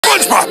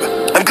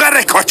SpongeBob, I'm glad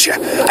I caught you.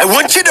 I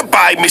want you to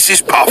buy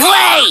Mrs. Puff.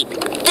 Wait!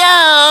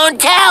 Don't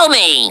tell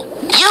me!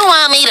 You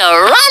want me to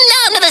run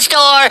down to the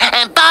store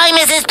and buy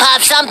Mrs.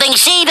 Puff something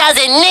she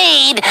doesn't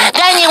need,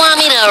 then you want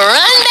me to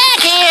run back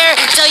here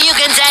so you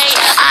can say,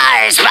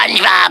 "Arr,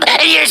 SpongeBob,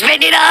 you're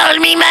spending all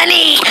me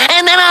money."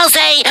 And then I'll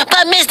say,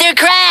 "But Mr.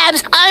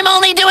 Krabs, I'm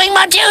only doing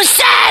what you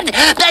said."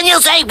 Then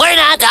you'll say, "We're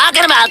not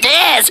talking about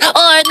this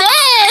or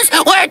this,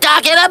 we're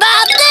talking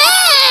about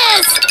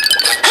this."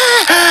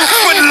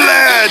 But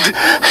lad,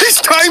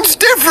 this time's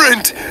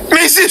different.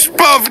 Mrs.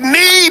 Puff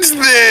needs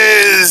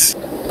this.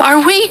 Are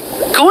we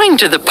going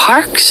to the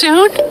park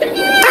soon?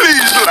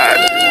 Please, lad,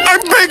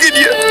 I'm begging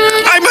you.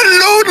 I'm a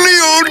lonely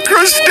old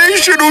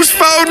crustacean who's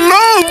found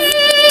love.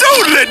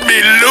 Don't let me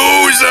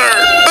lose her.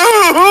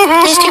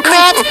 Mr.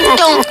 Krabs,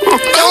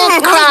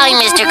 don't cry,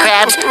 Mr.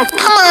 Krabs.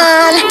 Come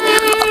on.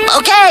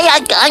 Okay,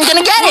 I'm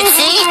gonna get it,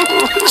 see?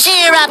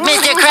 Cheer up,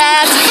 Mr.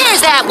 Krabs.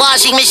 Here's that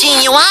washing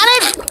machine you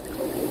wanted.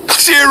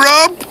 Cheer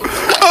up?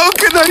 How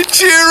can I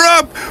cheer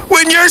up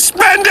when you're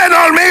spending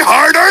all my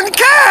hard-earned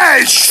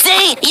cash?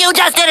 See, you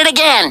just did it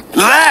again.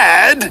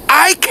 Lad,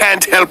 I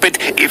can't help it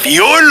if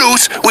you're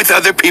loose with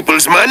other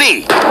people's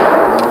money.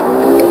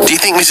 Do you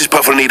think Mrs.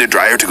 Puff will need a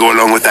dryer to go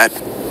along with that?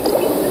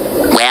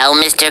 Well,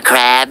 Mr.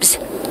 Krabs,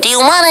 do you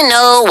want to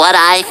know what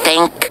I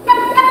think?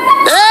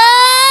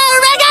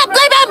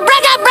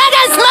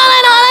 Brugga,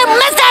 smelling on it,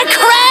 Mr.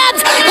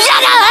 Krabs!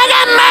 Yugga,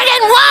 hugga,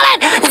 murgan, wallet!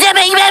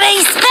 Zippy, bibby,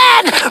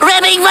 spin!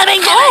 Ribby, whippy,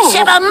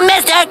 ship of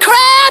Mr.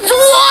 Krabs'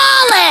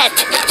 wallet!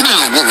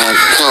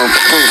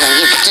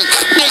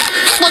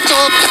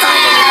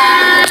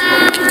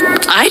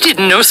 I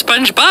didn't know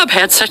SpongeBob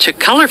had such a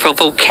colorful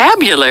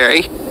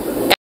vocabulary.